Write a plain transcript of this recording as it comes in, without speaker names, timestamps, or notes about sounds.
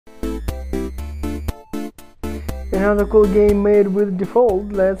Another cool game made with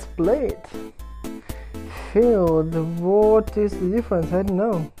Defold. Let's play it. Field. What is the difference? I don't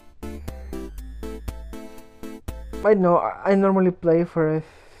know. I normally play for a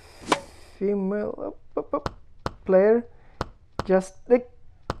female player. Just like.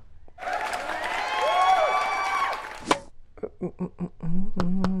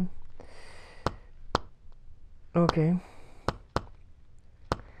 Okay.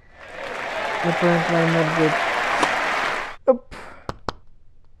 Apparently I'm not good. Up.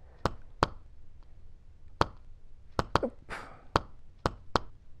 Up.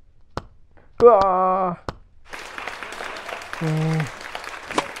 Ah.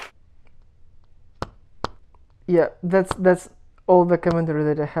 Yeah, that's all the commentary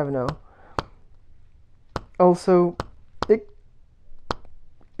that I have now. Also, right.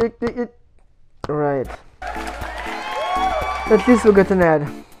 At least we'll get an ad.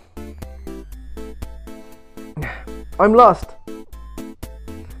 I'm lost.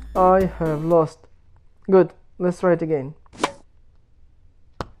 I have lost. Good. Let's try it again.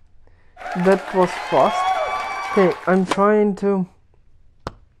 That was fast. Okay, I'm trying to.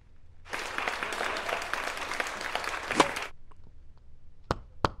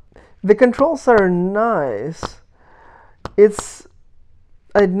 The controls are nice. It's.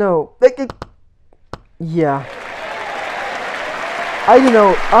 I don't know. Yeah. I don't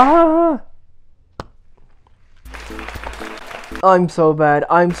know. I'm so bad.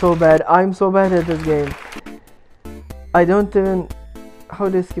 I'm so bad at this game. I don't even. How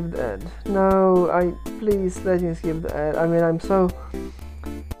do I skip the ad? No, please let me skip the ad. I mean,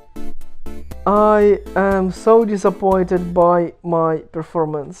 I am so disappointed by my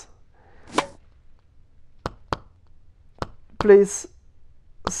performance. Please,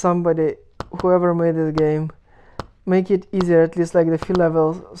 somebody, whoever made this game, make it easier, at least like the feel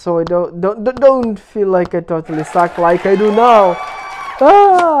levels, so I don't feel like I totally suck like I do now.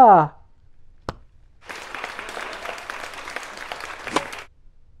 Ah!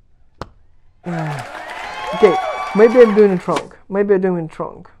 Okay, maybe I'm doing it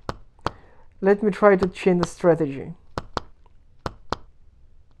wrong. Let me try to change the strategy.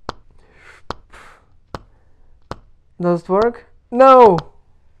 Does it work? No!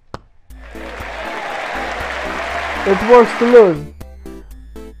 It works to lose.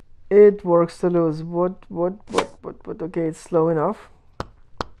 It works to lose. What? Okay, it's slow enough.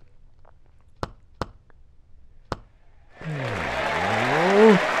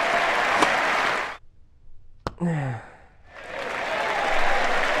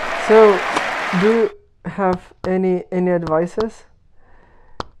 So, do you have any advices?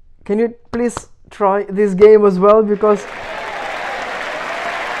 Can you please try this game as well, because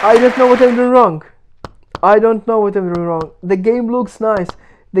I don't know what I'm doing wrong. The game looks nice.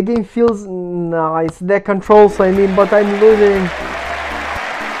 The game feels nice. The controls, I mean, but I'm losing.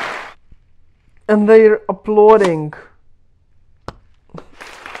 And they're uploading.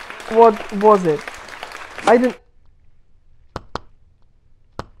 What was it?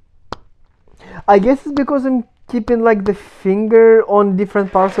 I guess it's because I'm keeping like the finger on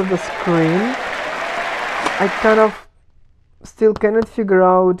different parts of the screen. I kind of still cannot figure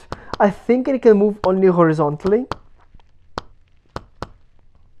out. I think it can move only horizontally.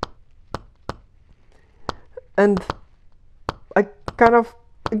 And I kind of.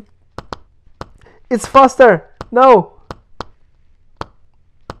 It's faster! No!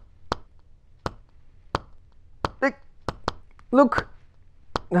 Look!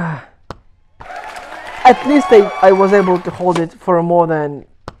 At least I was able to hold it for more than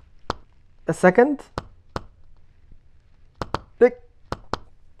a second.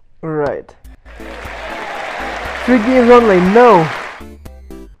 Right. 3 games online, no!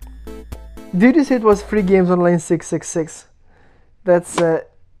 Did you say it was 3 games online 666? That's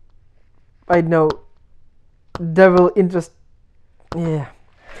I know. Devil interest. Yeah.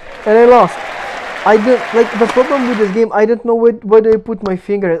 And I lost. I don't like the problem with this game. I don't know where do I put my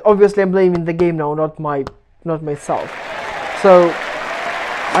finger. Obviously, I'm blaming the game now, not myself. So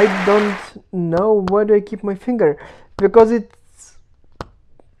I don't know where do I keep my finger, because it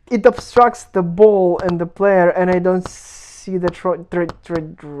obstructs the ball and the player, and I don't see the trajectory.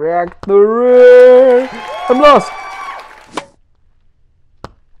 I'm lost.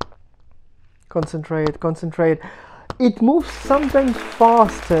 Concentrate. It moves sometimes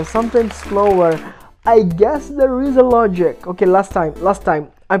faster, sometimes slower. I guess there is a logic. Okay, last time.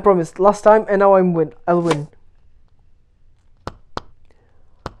 I promised. Last time, and now I'll win.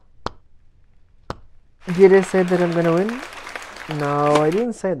 Did I say that I'm gonna win? No, I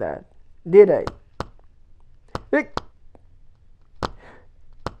didn't say that. Did I?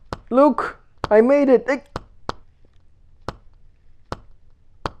 Look! I made it!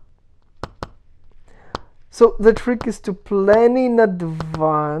 So the trick is to plan in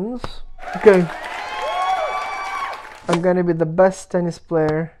advance. Okay. I'm gonna be the best tennis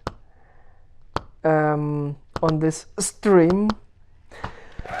player on this stream.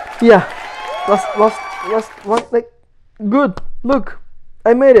 Yeah. Last one, like, good. Look,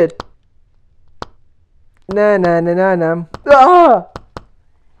 I made it. Nah. Ah!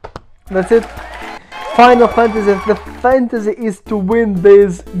 That's it. Final Fantasy. The fantasy is to win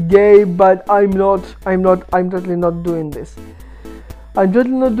this game, but I'm totally not doing this. I'm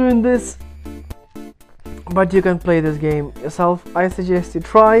totally not doing this. But you can play this game yourself. I suggest you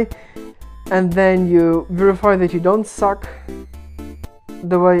try, and then you verify that you don't suck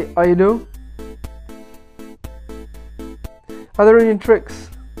the way I do. Are there any tricks?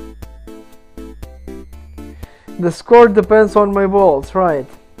 The score depends on my balls, right?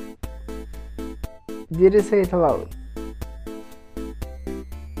 Did I say it aloud?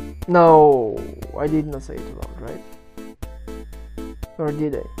 No, I did not say it aloud, right? Or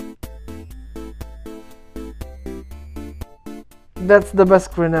did I? That's the best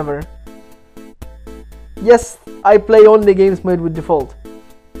screen ever. Yes, I play only games made with Defold.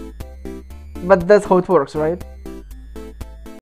 But that's how it works, right?